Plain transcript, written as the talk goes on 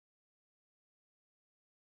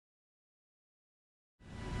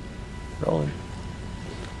Rolling.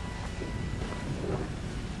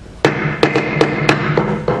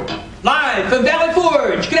 Live from Valley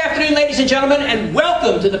Forge. Good afternoon, ladies and gentlemen, and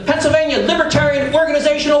welcome to the Pennsylvania Libertarian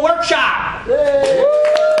Organizational Workshop.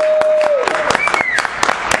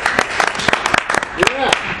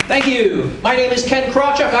 Thank you. My name is Ken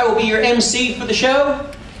Krawchuk. I will be your MC for the show.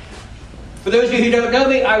 For those of you who don't know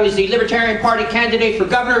me, I was the Libertarian Party candidate for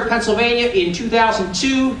governor of Pennsylvania in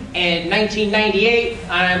 2002 and 1998.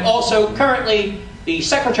 I'm also currently the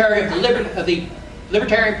secretary of the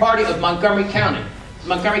Libertarian Party of Montgomery County.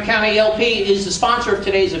 Montgomery County LP is the sponsor of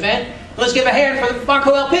today's event. Let's give a hand for the Monco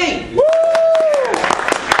LP. Woo!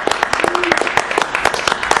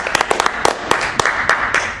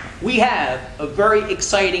 We have a very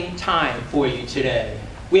exciting time for you today.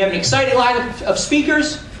 We have an exciting lineup of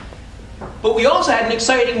speakers, but we also had an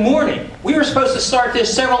exciting morning. We were supposed to start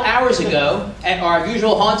this several hours ago at our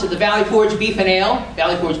usual haunts at the Valley Forge Beef and Ale,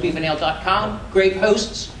 valleyforgebeefandale.com, great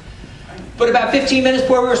hosts. But about 15 minutes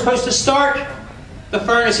before we were supposed to start, the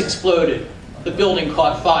furnace exploded. The building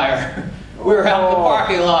caught fire. We were out in the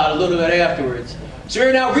parking lot a little bit afterwards. So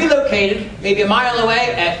we're now relocated, maybe a mile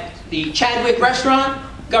away, at the Chadwick restaurant.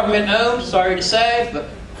 Government owned, sorry to say, but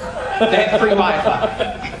they have free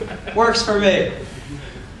Wi-Fi. Works for me.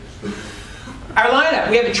 Our lineup,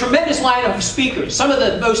 we have a tremendous lineup of speakers. Some of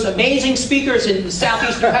the most amazing speakers in the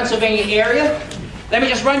southeastern Pennsylvania area. Let me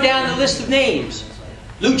just run down the list of names.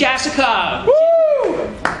 Lou Jasikoff,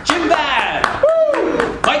 Jim Babb,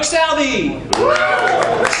 Mike Salvi,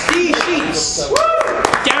 Steve Sheets,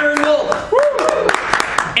 Darren Wolf,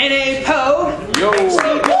 N.A. Poe,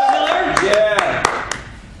 Steve Miller,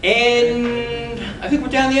 and I think we're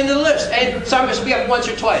down the end of the list. And some of us we have once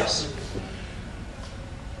or twice.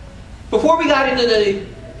 Before we got into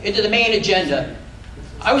the main agenda,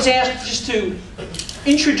 I was asked just to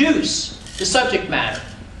introduce the subject matter.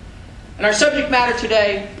 And our subject matter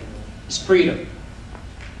today is freedom.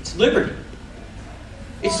 It's liberty.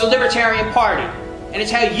 It's the Libertarian Party. And it's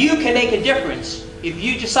how you can make a difference if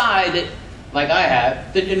you decide that, like I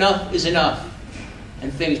have, that enough is enough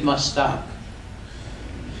and things must stop.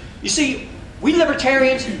 You see, we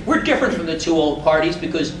Libertarians, we're different from the two old parties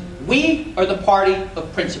because we are the party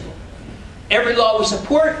of principle. Every law we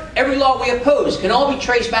support, every law we oppose can all be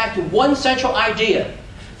traced back to one central idea.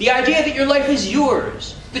 The idea that your life is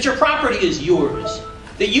yours, that your property is yours,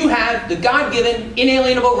 that you have the God-given,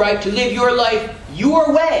 inalienable right to live your life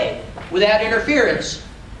your way without interference,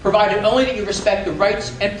 provided only that you respect the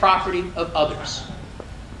rights and property of others.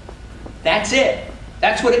 That's it.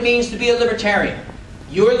 That's what it means to be a libertarian.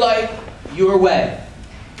 Your life, your way.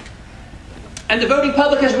 And the voting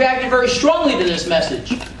public has reacted very strongly to this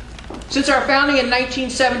message. Since our founding in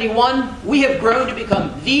 1971, we have grown to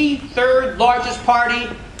become the third largest party,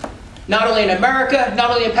 not only in America,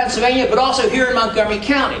 not only in Pennsylvania, but also here in Montgomery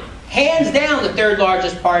County. Hands down the third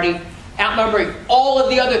largest party, outnumbering all of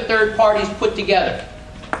the other third parties put together.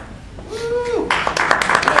 Woo.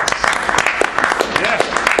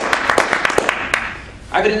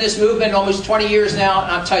 I've been in this movement almost 20 years now,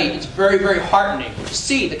 and I'll tell you, it's very, very heartening to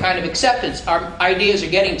see the kind of acceptance our ideas are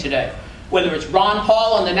getting today. Whether it's Ron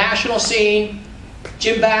Paul on the national scene,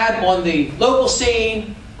 Jim Babb on the local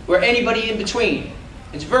scene, or anybody in between.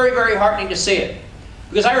 It's very, very heartening to see it.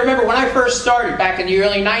 Because I remember when I first started back in the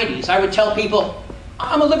early 90s, I would tell people,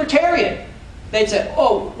 I'm a libertarian. They'd say,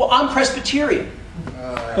 oh, well, I'm Presbyterian.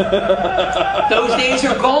 Those days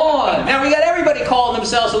are gone. Now we got everybody calling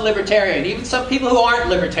themselves a libertarian, even some people who aren't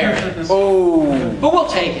libertarians. But we'll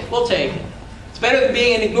take it. We'll take it. It's better than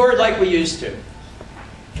being ignored like we used to.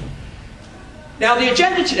 Now the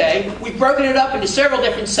agenda today, we've broken it up into several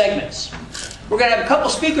different segments. We're going to have a couple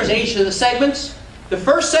speakers in each of the segments. The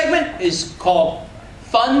first segment is called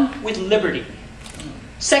Fun with Liberty.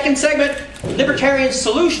 Second segment, Libertarian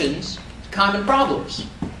Solutions to Common Problems.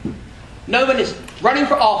 Another one is Running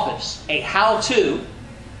for Office, a how-to.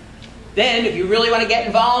 Then, if you really want to get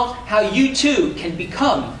involved, how you too can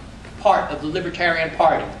become part of the Libertarian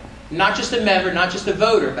Party. Not just a member, not just a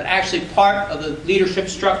voter, but actually part of the leadership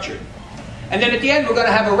structure. And then at the end, we're going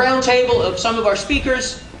to have a roundtable of some of our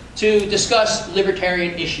speakers to discuss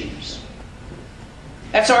libertarian issues.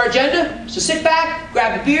 That's our agenda. So sit back,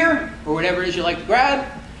 grab a beer, or whatever it is you like to grab,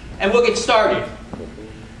 and we'll get started.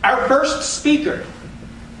 Our first speaker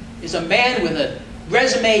is a man with a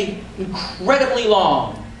resume incredibly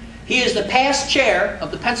long. He is the past chair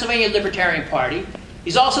of the Pennsylvania Libertarian Party.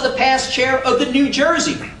 He's also the past chair of the New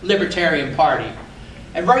Jersey Libertarian Party.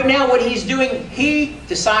 And right now what he's doing, he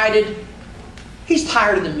decided he's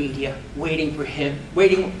tired of the media waiting for him,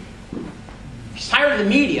 He's tired of the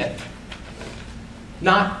media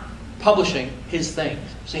not publishing his things.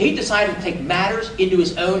 So he decided to take matters into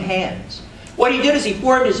his own hands. What he did is he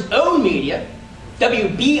formed his own media,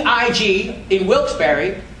 WBIG, in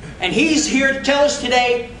Wilkes-Barre, and he's here to tell us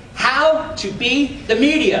today how to be the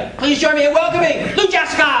media. Please join me in welcoming Lou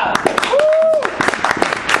Jasikoff.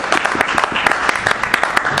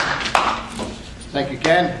 Thank you,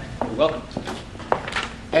 Ken. You're welcome.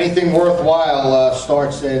 Anything worthwhile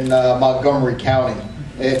starts in Montgomery County.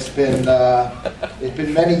 It's been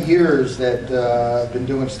many years that I've been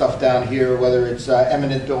doing stuff down here, whether it's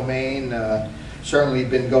eminent domain. Certainly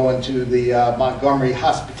been going to the Montgomery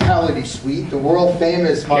Hospitality Suite, the world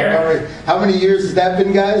famous Montgomery. How many years has that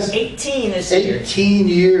been, guys? 18 this year. 18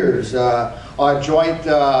 years. Our joint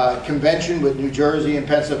convention with New Jersey and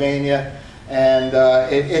Pennsylvania. And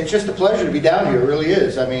it's just a pleasure to be down here. It really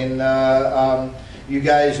is. I mean, you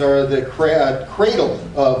guys are the cradle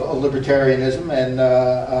of libertarianism, and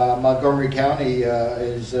Montgomery County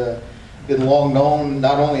has been long known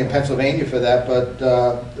not only in Pennsylvania for that, but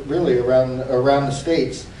really around the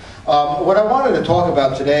states. What I wanted to talk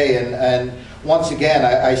about today, and once again,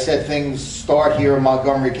 I said things start here in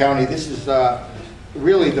Montgomery County. This is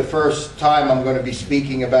really the first time I'm going to be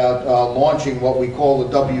speaking about launching what we call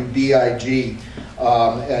the WBIG.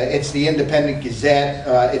 It's the Independent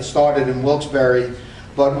Gazette. It started in Wilkes-Barre,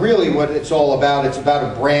 but really what it's all about, it's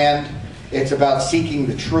about a brand. It's about seeking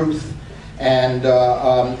the truth, and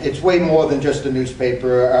it's way more than just a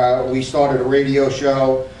newspaper. We started a radio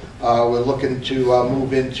show. We're looking to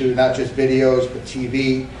move into not just videos, but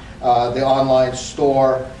TV, the online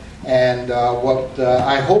store. And what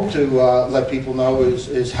I hope to let people know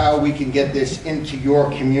is how we can get this into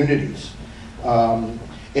your communities.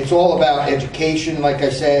 It's all about education, like I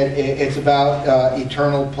said. It's about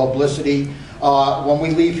eternal publicity. When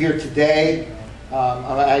we leave here today,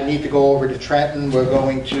 I need to go over to Trenton. We're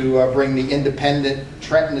going to bring the Independent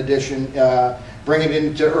Trenton edition, bring it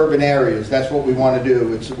into urban areas. That's what we want to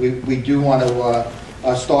do. We do want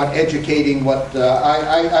to start educating what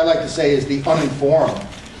I like to say is the uninformed.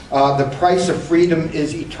 The price of freedom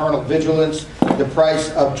is eternal vigilance. The price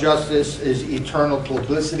of justice is eternal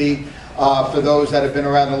publicity. For those that have been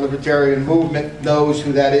around the libertarian movement, knows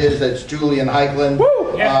who that is. That's Julian Heiklin,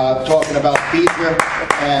 talking about FIDRA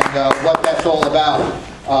and what that's all about.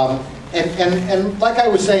 And like I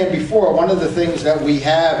was saying before, one of the things that we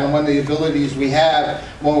have and one of the abilities we have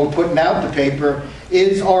when we're putting out the paper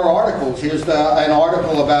is our articles. Here's an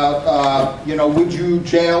article about, would you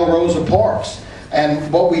jail Rosa Parks?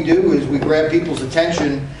 And what we do is we grab people's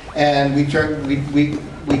attention and we turn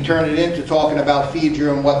it into talking about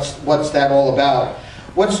FIDRA and what's that all about.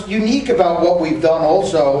 What's unique about what we've done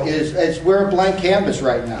also is we're a blank canvas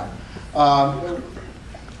right now.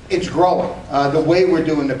 It's growing. The way we're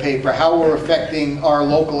doing the paper, how we're affecting our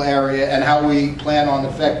local area, and how we plan on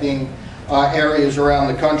affecting areas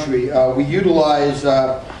around the country. We utilize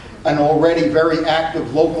an already very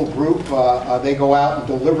active local group. They go out and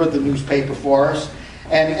deliver the newspaper for us.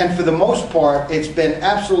 And for the most part, it's been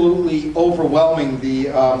absolutely overwhelming,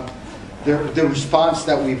 the response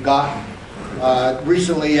that we've gotten.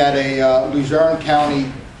 Recently at a Luzerne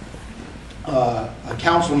County a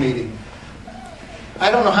council meeting, I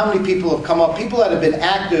don't know how many people have come up. People that have been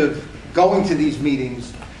active going to these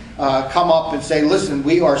meetings come up and say, listen,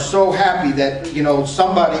 we are so happy that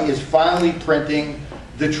somebody is finally printing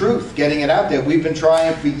the truth, getting it out there. We've been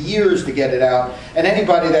trying for years to get it out. And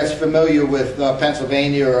anybody that's familiar with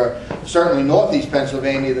Pennsylvania, or certainly Northeast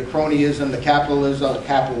Pennsylvania, the cronyism, the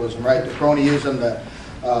capitalism, right? The cronyism, the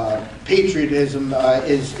patriotism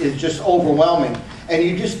is just overwhelming. And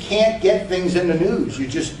you just can't get things in the news. You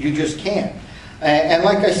just can't. And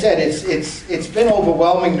like I said, it's been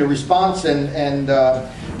overwhelming, the response. And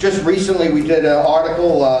just recently we did an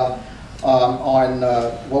article on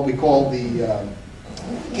what we call the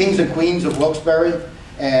Kings and Queens of Wilkes-Barre,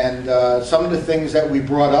 and some of the things that we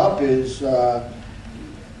brought up is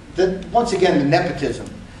once again the nepotism.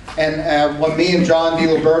 And when me and John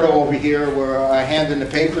DiLiberto over here were handing the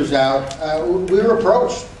papers out, we were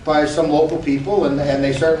approached by some local people, and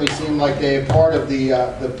they certainly seemed like they're part of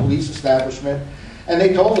the police establishment. And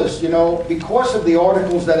they told us, because of the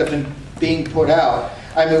articles that have been being put out,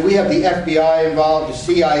 I mean, we have the FBI involved, the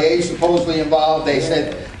CIA supposedly involved. They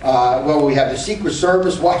said, well, we have the Secret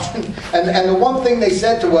Service watching. And the one thing they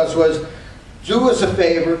said to us was, do us a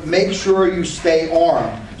favor, make sure you stay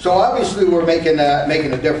armed. So obviously we're making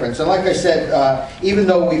a difference. And like I said, even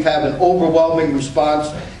though we've had an overwhelming response,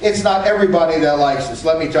 it's not everybody that likes us,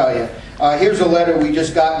 let me tell you. Here's a letter we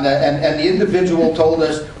just got, and the individual told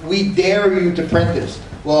us, we dare you to print this.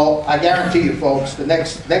 Well, I guarantee you, folks, the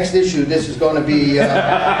next issue, this is going to be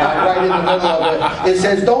right in the middle of it. It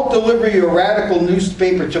says, "Don't deliver your radical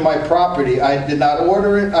newspaper to my property. I did not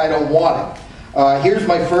order it. I don't want it. Here's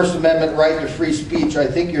my First Amendment right to free speech. I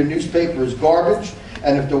think your newspaper is garbage,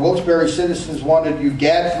 and if the Wilkes-Barre citizens wanted you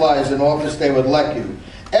gadflies in office, they would elect you.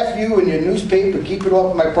 F you and your newspaper, keep it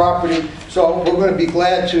off my property." So we're going to be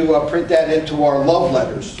glad to print that into our love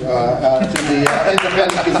letters to the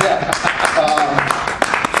Independent Gazette.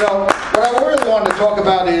 So what I really want to talk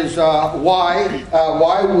about is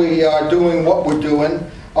why we are doing what we're doing,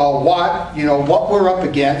 what we're up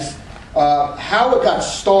against, how it got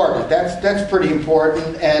started. That's pretty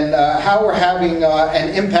important, and how we're having an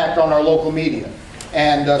impact on our local media,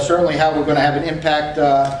 and certainly how we're going to have an impact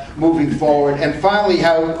moving forward, and finally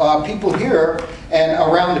how people here and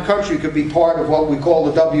around the country could be part of what we call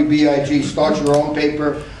the WBIG, start your own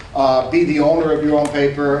paper, be the owner of your own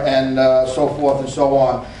paper, and so forth and so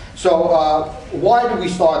on. So why do we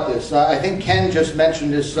start this? I think Ken just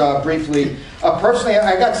mentioned this briefly. Personally,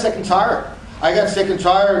 I got sick and tired. I got sick and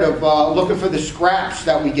tired of looking for the scraps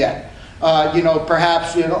that we get.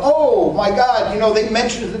 Perhaps, oh my God, they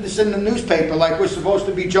mentioned this in the newspaper like we're supposed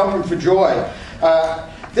to be jumping for joy.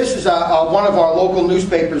 This is one of our local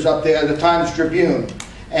newspapers up there, the Times-Tribune.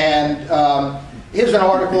 And here's an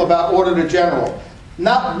article about Auditor General.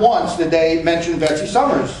 Not once did they mention Betsy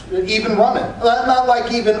Summers, even running. Not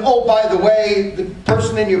like even, oh, by the way, the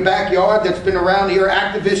person in your backyard that's been around here,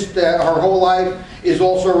 activist her whole life, is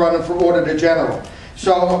also running for Auditor General.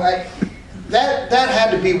 So that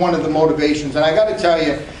had to be one of the motivations. And I got to tell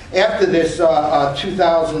you, after this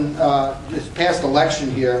this past election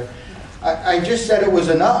here, I just said it was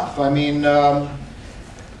enough. I mean,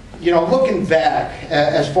 looking back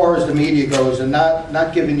as far as the media goes and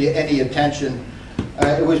not giving you any attention,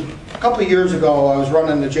 it was a couple of years ago, I was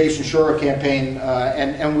running the Jason Shura campaign,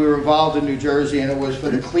 and we were involved in New Jersey, and it was for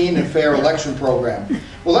the Clean and Fair Election Program.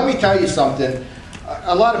 Well, let me tell you something.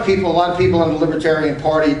 A lot of people in the Libertarian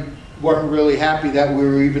Party weren't really happy that we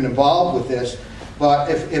were even involved with this. But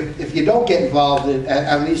if you don't get involved,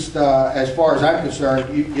 at least as far as I'm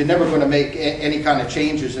concerned, you're never going to make any kind of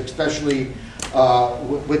changes, especially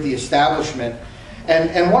with the establishment.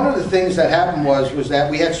 And one of the things that happened was that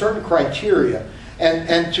we had certain criteria.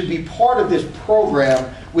 And to be part of this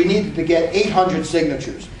program, we needed to get 800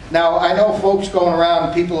 signatures. Now, I know folks going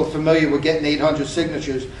around, people are familiar with getting 800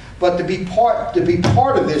 signatures, but to be part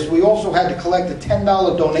of this, we also had to collect a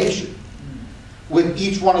 $10 donation with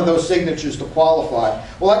each one of those signatures to qualify.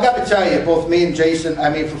 Well, I got to tell you, both me and Jason,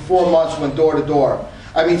 for 4 months went door to door.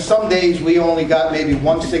 Some days we only got maybe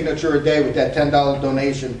one signature a day with that $10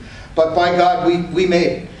 donation, but by God, we made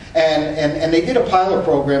it. And they did a pilot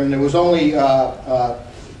program, and there was only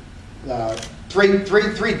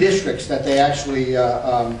three districts that they actually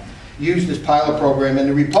used this pilot program, and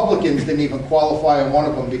the Republicans didn't even qualify on one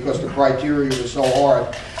of them because the criteria was so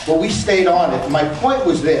hard. But we stayed on it. And my point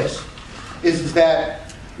was this, is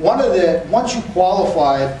that once you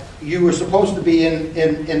qualified, you were supposed to be in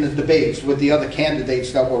the debates with the other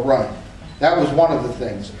candidates that were running. That was one of the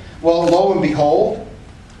things. Well, lo and behold,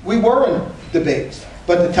 we were in debates.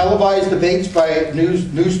 But the televised debates by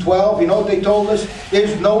News 12, you know what they told us?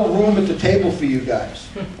 There's no room at the table for you guys.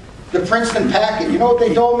 The Princeton Packet, you know what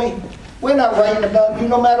they told me? We're not writing about you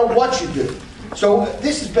no matter what you do. So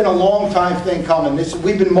this has been a long time thing coming.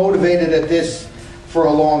 We've been motivated at this for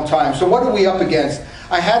a long time. So what are we up against?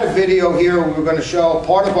 I had a video here we were going to show,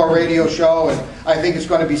 part of our radio show, and I think it's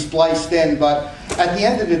going to be spliced in, but at the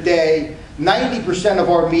end of the day, 90% of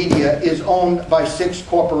our media is owned by 6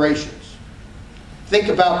 corporations. Think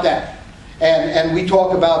about that. And we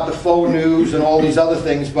talk about the faux news and all these other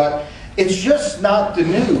things, but it's just not the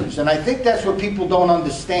news. And I think that's what people don't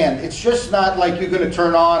understand. It's just not like you're going to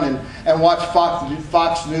turn on and watch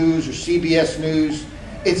Fox News or CBS News.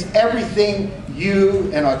 It's everything you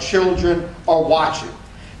and our children are watching.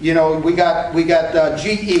 We got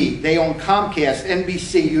GE. They own Comcast,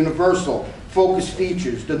 NBC, Universal, Focus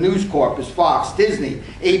Features. The News Corp is Fox, Disney,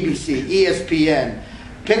 ABC, ESPN,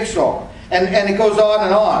 Pixar. And it goes on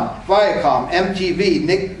and on. Viacom, MTV,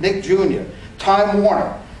 Nick Jr., Time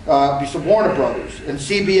Warner, Warner Brothers, and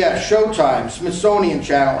CBS, Showtime, Smithsonian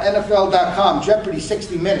Channel, NFL.com, Jeopardy,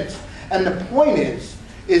 60 Minutes. And the point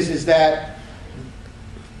is that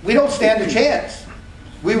we don't stand a chance.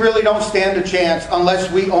 We really don't stand a chance unless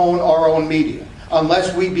we own our own media,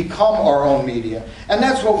 unless we become our own media. And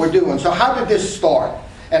that's what we're doing. So how did this start?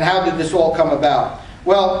 And how did this all come about?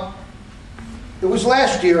 Well, it was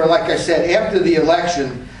last year, like I said, after the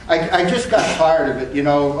election, I just got tired of it,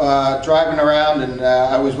 driving around, and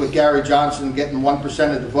I was with Gary Johnson getting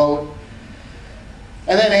 1% of the vote.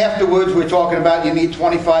 And then afterwards, we're talking about you need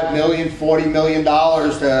 $25 million, $40 million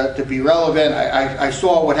to be relevant. I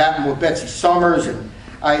saw what happened with Betsy Summers, and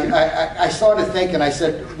I started thinking. I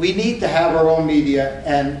said, we need to have our own media,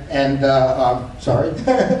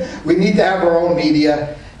 we need to have our own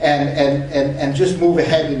media and just move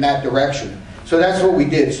ahead in that direction. So that's what we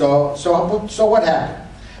did. So what happened?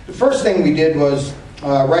 The first thing we did was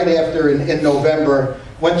right after in November.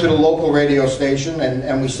 Went to the local radio station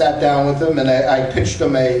and we sat down with them, and I pitched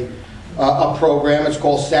them a program. It's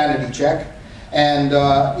called Sanity Check. And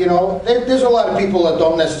you know, there's a lot of people that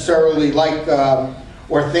don't necessarily like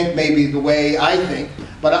or think maybe the way I think,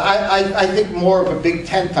 but I think more of a Big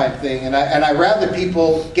Ten type thing, and I rather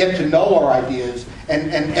people get to know our ideas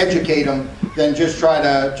and educate them than just try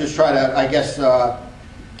to I guess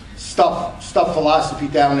stuff philosophy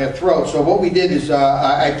down their throat. So what we did is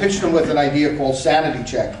I pitched them with an idea called Sanity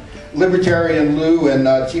Check. Libertarian Lou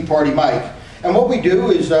and Tea Party Mike. And what we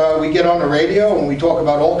do is we get on the radio and we talk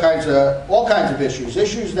about all kinds of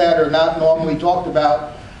issues that are not normally talked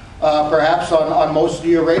about perhaps on most of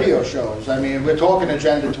your radio shows. I mean, we're talking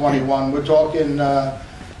Agenda 21, we're talking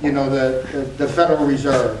you know, the Federal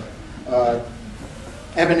Reserve,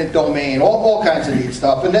 eminent domain, all kinds of neat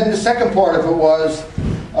stuff. And then the second part of it was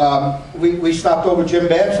we stopped over Jim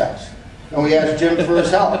Babb's house and we asked Jim for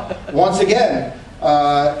his help. Once again,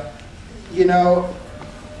 you know,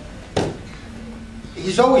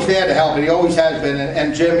 he's always there to help, and he always has been.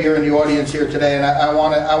 And Jim, you're in the audience here today, and I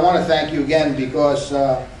want to thank you again, because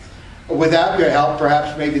without your help,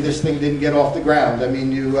 perhaps maybe this thing didn't get off the ground. I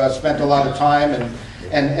mean, you spent a lot of time,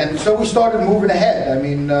 and so we started moving ahead. I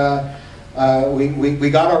mean, we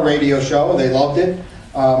got our radio show. They loved it.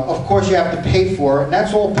 Of course, you have to pay for it, and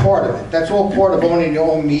that's all part of it. That's all part of owning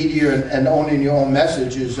your own media and owning your own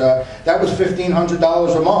message. That was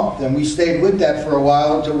 $1,500 a month, and we stayed with that for a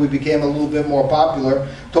while until we became a little bit more popular.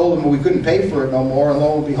 Told them we couldn't pay for it no more, and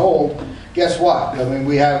lo and behold, guess what? I mean,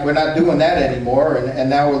 we're not doing that anymore, and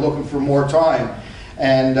now we're looking for more time.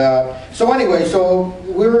 And so anyway, so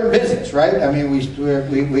we were in business, right? I mean,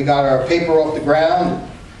 we got our paper off the ground,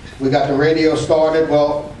 we got the radio started.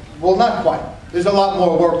 Well, not quite. There's a lot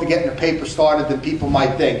more work to getting the paper started than people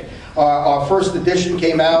might think. Our first edition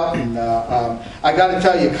came out, and I got to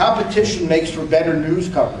tell you, competition makes for better news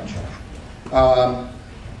coverage.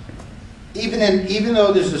 Even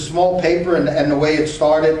though this is a small paper and the way it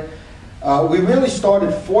started, we really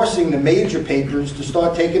started forcing the major papers to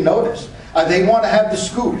start taking notice. They want to have the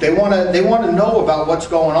scoop. They want to know about what's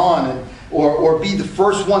going on, or be the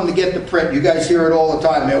first one to get the print. You guys hear it all the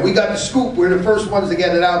time, man. We got the scoop. We're the first ones to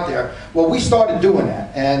get it out there. Well, we started doing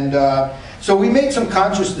that, and so we made some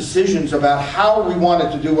conscious decisions about how we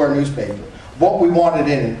wanted to do our newspaper, what we wanted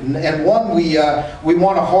in it, and one we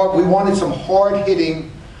wanted some hard-hitting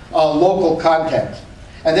local content.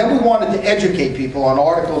 And then we wanted to educate people on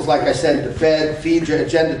articles, like I said, the Fed,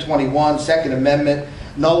 Agenda 21, Second Amendment,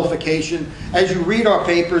 nullification. As you read our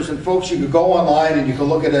papers, and folks, you can go online and you can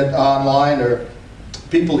look at it online, or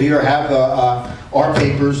people here have our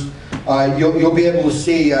papers. You'll be able to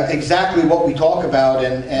see exactly what we talk about,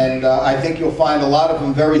 and I think you'll find a lot of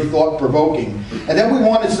them very thought-provoking. And then we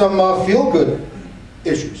wanted some feel-good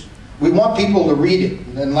issues. We want people to read it,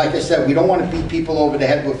 and like I said, we don't want to beat people over the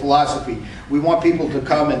head with philosophy. We want people to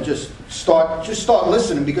come and just start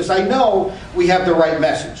listening, because I know we have the right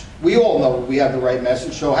message. We all know we have the right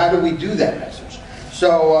message, so how do we do that message?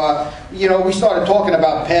 So, you know, we started talking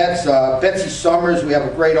about pets. Betsy Summers, we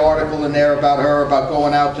have a great article in there about her, about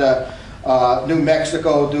going out to New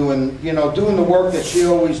Mexico, doing the work that she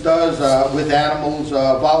always does with animals,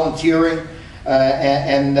 volunteering,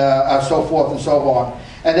 and so forth and so on.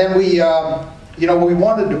 And then we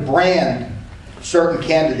wanted to brand certain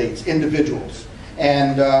candidates, individuals.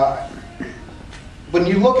 And when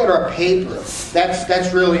you look at our paper,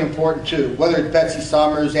 that's really important too. Whether it's Betsy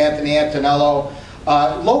Summers, Anthony Antonello,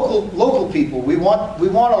 local people. We want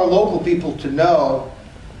our local people to know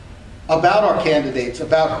about our candidates,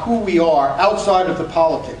 about who we are outside of the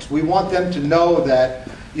politics. We want them to know that,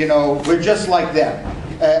 you know, we're just like them,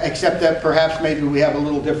 except that perhaps maybe we have a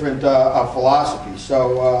little different philosophy.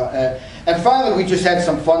 So, and finally, we just had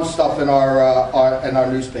some fun stuff in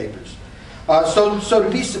our newspapers. So to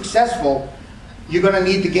be successful, you're going to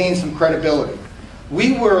need to gain some credibility.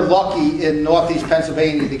 We were lucky in Northeast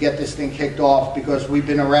Pennsylvania to get this thing kicked off, because we've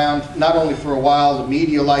been around not only for a while, the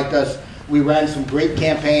media liked us. We ran some great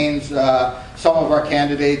campaigns, some of our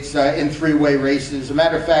candidates in three-way races. As a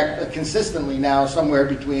matter of fact, consistently now, somewhere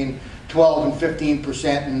between 12 and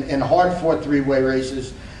 15% in hard-fought three-way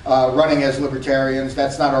races, running as libertarians.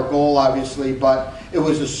 That's not our goal, obviously, but it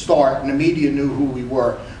was a start, and the media knew who we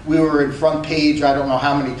were. We were in front page, I don't know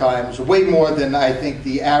how many times, way more than I think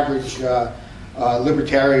the average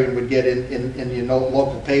libertarian would get in the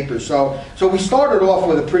local papers. So we started off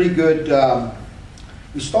with a pretty good,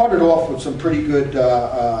 some pretty good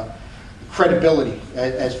credibility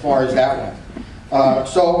as far as that went.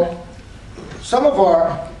 So some of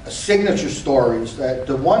our signature stories,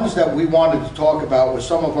 the ones that we wanted to talk about were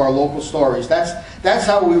some of our local stories. That's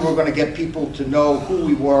how we were going to get people to know who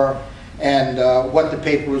we were and what the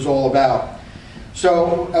paper was all about.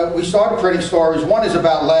 So we started printing stories. One is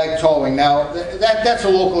about lag towing. Now that's a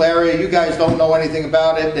local area. You guys don't know anything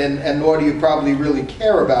about it, and nor do you probably really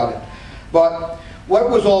care about it. But what it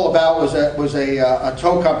was all about was a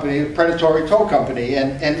tow company, a predatory tow company.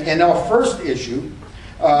 And in our first issue,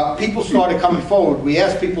 people started coming forward. We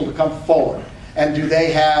asked people to come forward. And do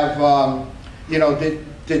they have,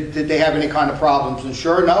 did they have any kind of problems? And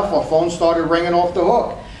sure enough, our phone started ringing off the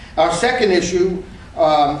hook. Our second issue,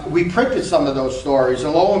 we printed some of those stories.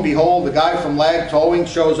 And lo and behold, the guy from Lag Towing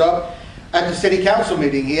shows up at the city council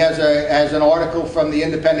meeting. He has an article from the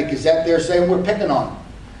Independent Gazette there saying we're picking on him.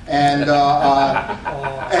 And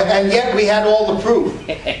yet we had all the proof.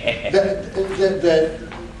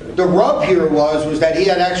 The rub here was that he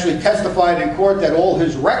had actually testified in court that all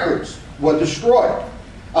his records were destroyed.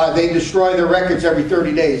 They destroy their records every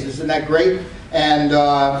 30 days. Isn't that great? And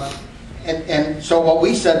so what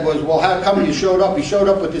we said was, well, how come you showed up? He showed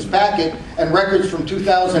up with this packet and records from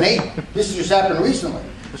 2008. This just happened recently.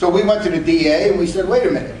 So we went to the DA and we said, wait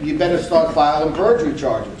a minute, you better start filing perjury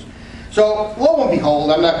charges. So lo and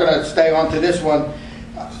behold, I'm not going to stay on to this one.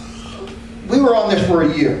 We were on this for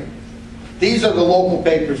a year. These are the local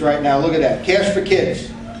papers right now. Look at that. Cash for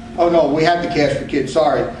Kids. Oh no, we had the Cash for Kids,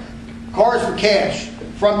 sorry. Cars for Cash,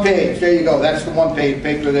 front page. There you go. That's the one page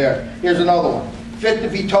paper there. Here's another one. Fit to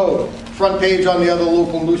be towed. Front page on the other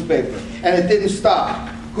local newspaper. And it didn't stop.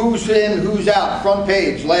 Who's in, who's out. Front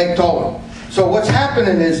page, Lag Towing. So what's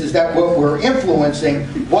happening is that what we're influencing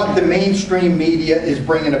what the mainstream media is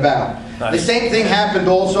bringing about. Nice. The same thing happened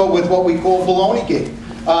also with what we call Baloney-gate.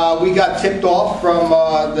 We got tipped off from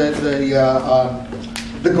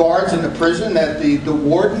the guards in the prison that the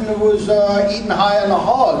warden was eating high on the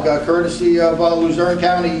hog, courtesy of Luzerne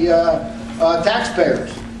County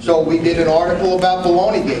taxpayers. So we did an article about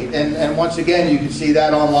Baloney-gate, and once again you can see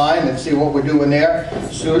that online and see what we're doing there.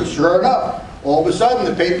 So, sure enough, all of a sudden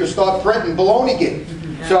the papers start printing Baloney-gate.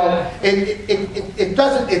 So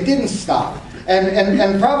it didn't stop.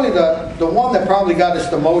 And probably the one that probably got us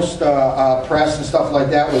the most press and stuff like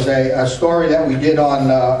that was a story that we did on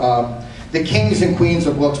the kings and queens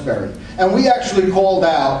of Wilkes-Barre. And we actually called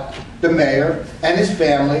out the mayor and his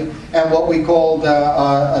family and what we called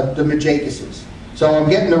the Majakuses. So I'm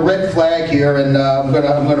getting the red flag here, and I'm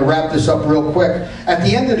gonna wrap this up real quick. At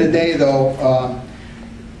the end of the day, though,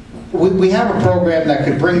 we have a program that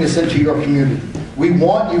could bring this into your community. We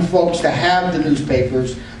want you folks to have the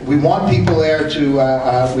newspapers. We want people there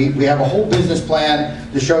to, we have a whole business plan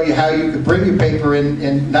to show you how you could bring your paper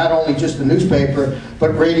in not only just the newspaper, but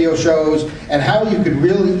radio shows, and how you could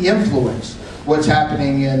really influence what's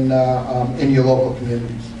happening in your local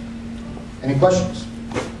communities. Any questions?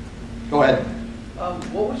 Go ahead.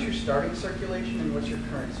 What was your starting circulation and what's your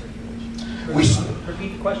current circulation? Repeat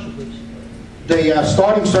the question, please. The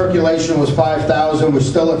starting circulation was 5,000. We're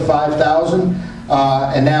still at 5,000.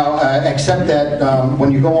 And now, except that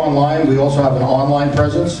when you go online, we also have an online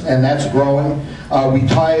presence, and that's growing. We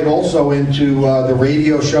tie it also into the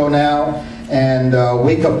radio show now, and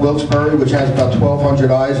Wake Up Wilkes-Barre, which has about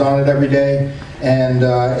 1,200 eyes on it every day. And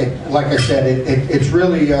like I said, it's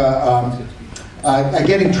really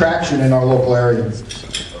getting traction in our local area.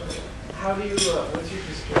 How do you, what's your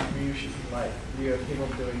distribution like? Do you have people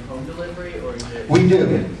doing home delivery, or is it? We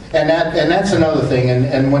do, and that's another thing.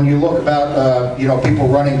 And when you look about people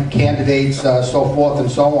running candidates, so forth and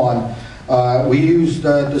so on, we use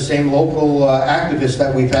the same local activists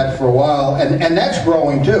that we've had for a while, and that's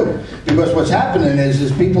growing too. Because what's happening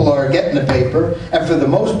is people are getting the paper, and for the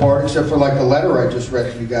most part, except for like the letter I just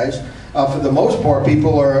read to you guys, for the most part,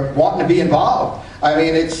 people are wanting to be involved. I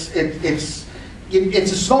mean, it's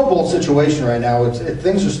a snowball situation right now.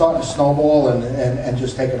 Things are starting to snowball and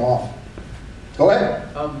just taking off. Go ahead.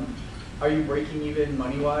 Are you breaking even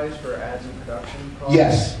money-wise for ads and production costs?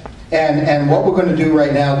 Yes. And what we're going to do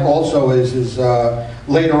right now also is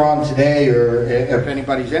later on today, or if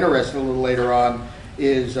anybody's interested a little later on,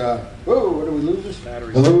 is, whoa, what do we lose this?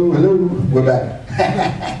 Batteries. Hello, we're back.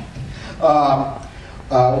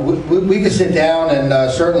 We could sit down and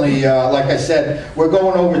certainly, like I said, we're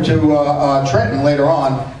going over to Trenton later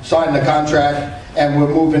on, signing the contract, and we're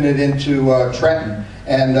moving it into Trenton.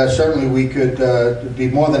 And certainly we could be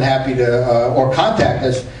more than happy to, or contact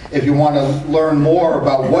us if you want to learn more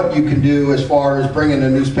about what you can do as far as bringing a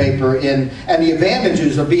newspaper in and the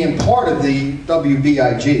advantages of being part of the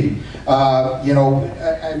WBIG. You know,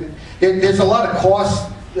 there's a lot of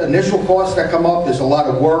costs, initial costs that come up. There's a lot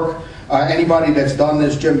of work. Anybody that's done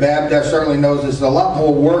this, Jim Babda certainly knows there's a lot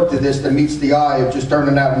more work to this than meets the eye of just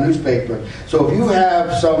turning out a newspaper. So if you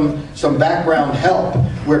have some background help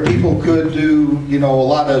where people could do, you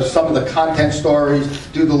know, some of the content stories,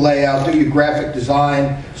 do the layout, do your graphic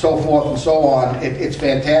design, so forth and so on, it's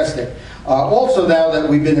fantastic. Also, now that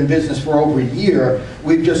we've been in business for over a year,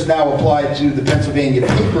 we've just now applied to the Pennsylvania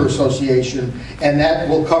Paper Association, and that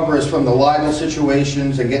will cover us from the libel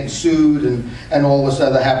situations and getting sued and all this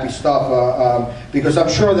other happy stuff, because I'm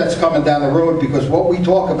sure that's coming down the road, because what we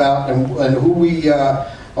talk about and who we are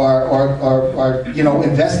you know,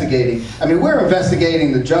 investigating. I mean, we're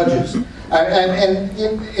investigating the judges, and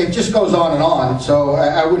it just goes on and on, so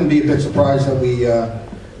I wouldn't be a bit surprised that we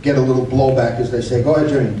get a little blowback, as they say. Go ahead,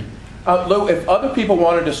 Jimmy. Lou, if other people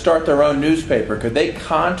wanted to start their own newspaper, could they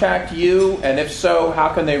contact you? And if so, how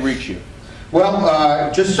can they reach you?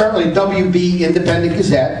 Well, just certainly WB Independent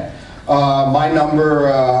Gazette. My number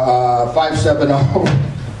 570.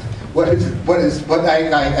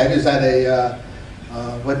 Is that a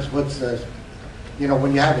what's the, you know,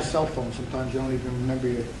 when you have a cell phone, sometimes you don't even remember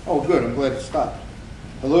your. Oh, good. I'm glad it stopped.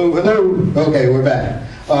 Hello. Okay, we're back.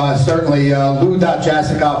 Certainly,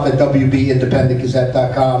 Lou.Jasikoff at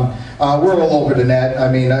WBIndependentGazette.com. We're all over the net.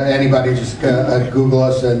 I mean, anybody just Google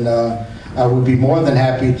us, and I would be more than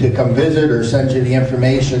happy to come visit or send you the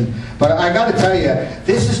information. But I got to tell you,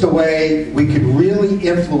 this is the way we could really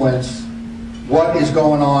influence what is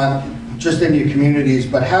going on just in your communities,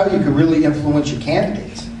 but how you could really influence your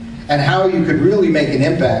candidates and how you could really make an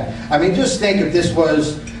impact. I mean, just think if this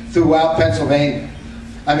was throughout Pennsylvania.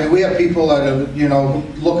 I mean, we have people that are, you know,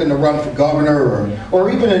 looking to run for governor,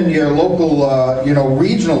 or even in your local, you know,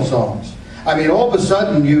 regional zones. I mean, all of a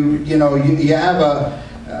sudden, you have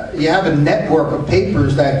a network of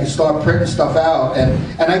papers that can start printing stuff out, and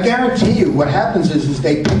I guarantee you, what happens is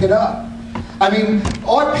they pick it up. I mean,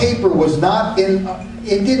 our paper was not in.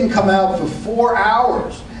 It didn't come out for 4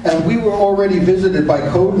 hours, and we were already visited by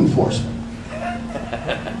code enforcement.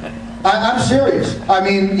 I'm serious. I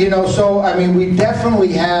mean, you know, so I mean, we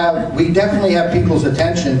definitely have people's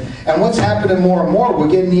attention, and what's happening more and more, we're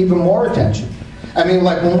getting even more attention. I mean,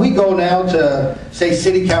 like when we go now to, say,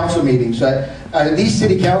 city council meetings, these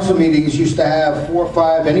city council meetings used to have 4 or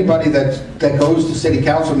 5, anybody that goes to city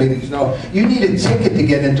council meetings know, you need a ticket to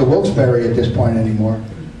get into Wilkes-Barre at this point anymore.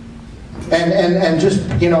 And just,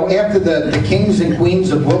 you know, after the kings and queens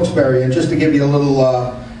of Wilkes-Barre, and just to give you a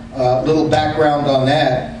little background on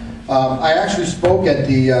that, I actually spoke at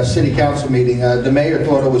the city council meeting. The mayor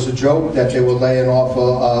thought it was a joke that they were laying off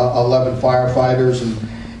 11 firefighters,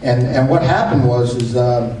 and what happened was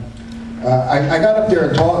I got up there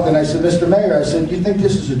and talked, and I said, Mr. Mayor, I said, you think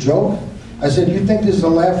this is a joke? I said, you think this is a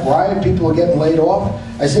laugh riot? People are getting laid off?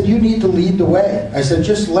 I said, you need to lead the way. I said,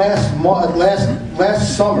 just last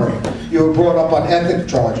summer, you were brought up on ethics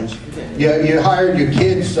charges. You hired your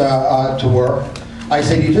kids to work. I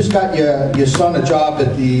said, you just got your son a job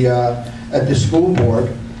at the school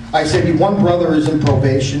board. I said, your one brother is in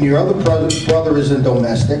probation, your other brother is in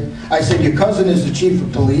domestic. I said, your cousin is the chief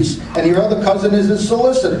of police, and your other cousin is a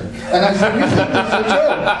solicitor. And I said, you think this is a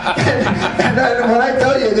joke? And when I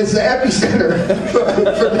tell you this is the epicenter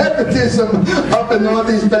for nepotism up in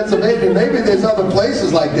northeast Pennsylvania, maybe there's other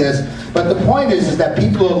places like this, but the point is that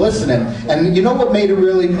people are listening. And you know what made it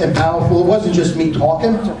really powerful? It wasn't just me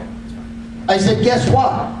talking. I said, guess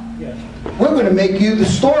what? We're going to make you the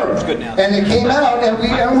story. And it came out, and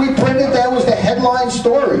we printed, that was the headline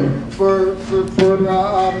story for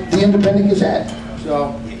the Independent Gazette.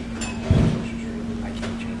 So,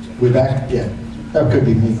 we're back? Yeah. That could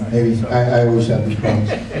be me. Maybe. I always have these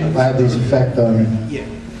problems. I have these effect on me. Yeah.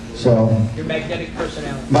 So. Your magnetic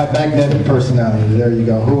personality. My magnetic personality. There you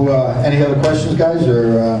go. Who? Any other questions, guys?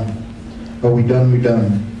 Or are we done? We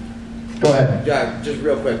done? Go ahead. Jack, just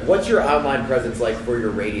real quick, what's your online presence like for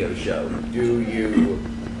your radio show? Do you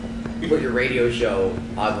put your radio show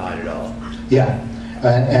online at all? Yeah,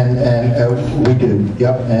 and we do.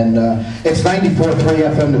 Yep, and it's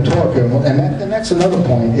 94.3 FM The Talk, and that's another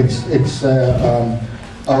point. It's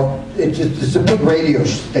a big radio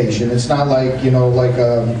station. It's not like, you know, like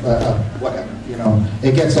whatever. You know,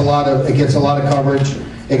 it gets a lot of coverage.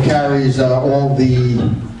 It carries all the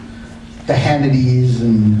Hannitys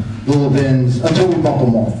and the Levins until we bump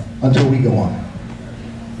them off, until we go on.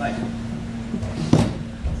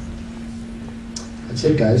 That's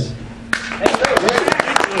it, guys.